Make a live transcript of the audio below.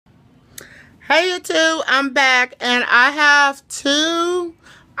Hey YouTube, I'm back and I have two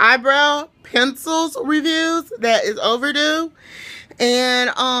eyebrow pencils reviews that is overdue.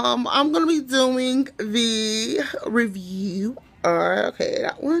 And I'm gonna be doing the review. Okay,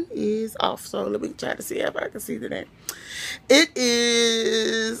 that one is off, so let me try to see if I can see the name. It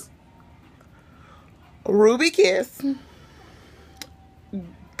is Ruby Kiss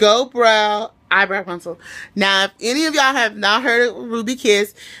Go Brow eyebrow pencil. Now, if any of y'all have not heard of Ruby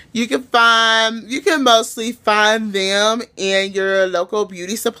Kiss, you can mostly find them in your local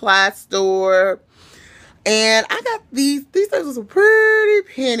beauty supply store. And I got these things was a pretty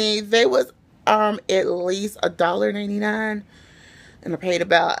penny. They was at least $1.99, and I paid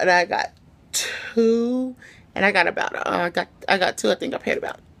about, and I got two, and I got about I got two. I think I paid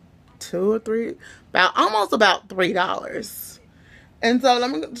about two or three, almost about $3. And so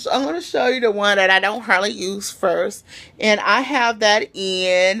I'm going to show you the one that I don't hardly use first. And I have that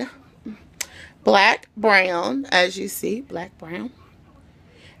in black brown, as you see, black brown.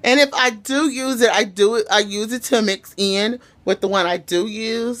 And if I do use it, I use it to mix in with the one I do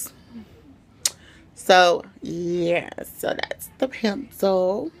use. So yeah, so that's the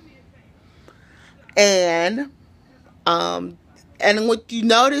pencil. And what you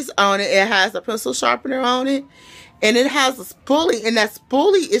notice on it, it has a pencil sharpener on it. And it has a spoolie, and that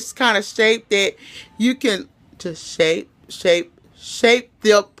spoolie is kind of shaped that you can just shape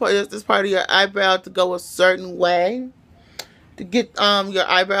this part of your eyebrow to go a certain way, to get your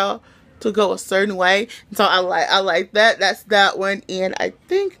eyebrow to go a certain way. And so I like that. That's that one, and I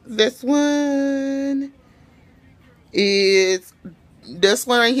think this one right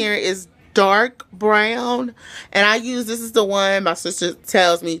here is dark brown, and this is the one my sister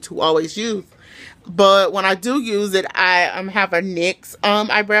tells me to always use. But when I do use it, I have a NYX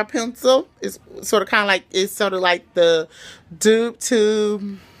eyebrow pencil. It's sort of like the dupe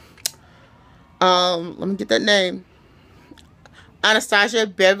to let me get that name, Anastasia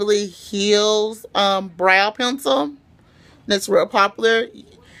Beverly Hills brow pencil. That's real popular,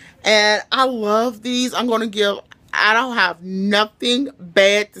 and I love these. I don't have nothing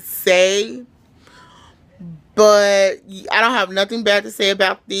bad to say, but I don't have nothing bad to say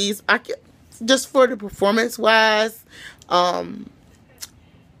about these. Just for the performance wise, I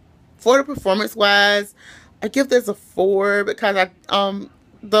give this a 4 because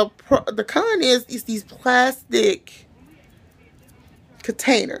the con is these plastic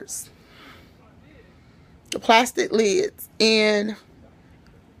containers, the plastic lids, and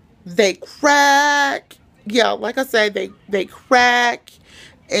they crack. Yeah, like I said, they crack,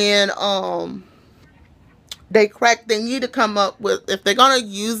 and they need to come up with, if they're going to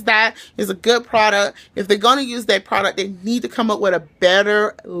use that, it's a good product. If they're going to use that product, they need to come up with a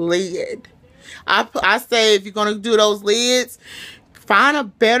better lid. I say if you're going to do those lids, find a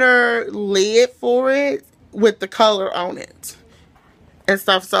better lid for it with the color on it and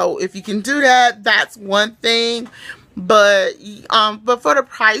stuff. So if you can do that, that's one thing. But for the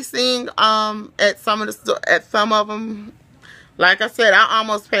pricing, at some of them, like I said, I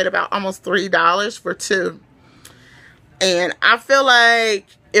almost paid about almost $3 for two. And I feel like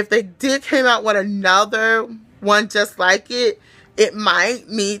if they did came out with another one just like it, it might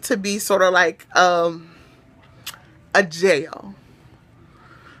need to be sort of like a gel.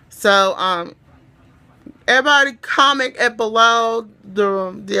 So everybody comment below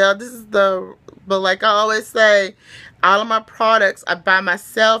but like I always say, all of my products I buy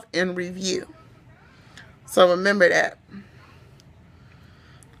myself and review. So remember that.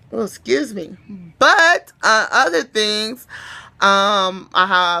 Oh, excuse me. But other things, I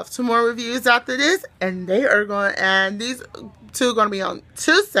have 2 more reviews after this, and these 2 are going to be on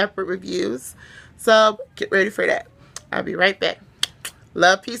 2 separate reviews. So get ready for that. I'll be right back.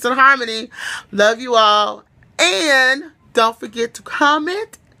 Love, peace, and harmony. Love you all. And don't forget to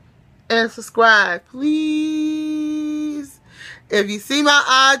comment and subscribe, please. If you see my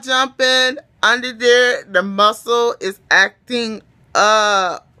eye jumping under there, the muscle is acting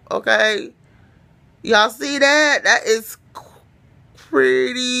up. Okay, y'all see that? That is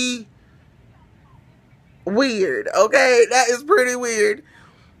pretty weird. Okay, that is pretty weird.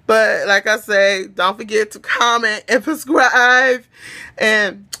 But like I say, don't forget to comment and subscribe,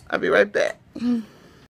 and I'll be right back.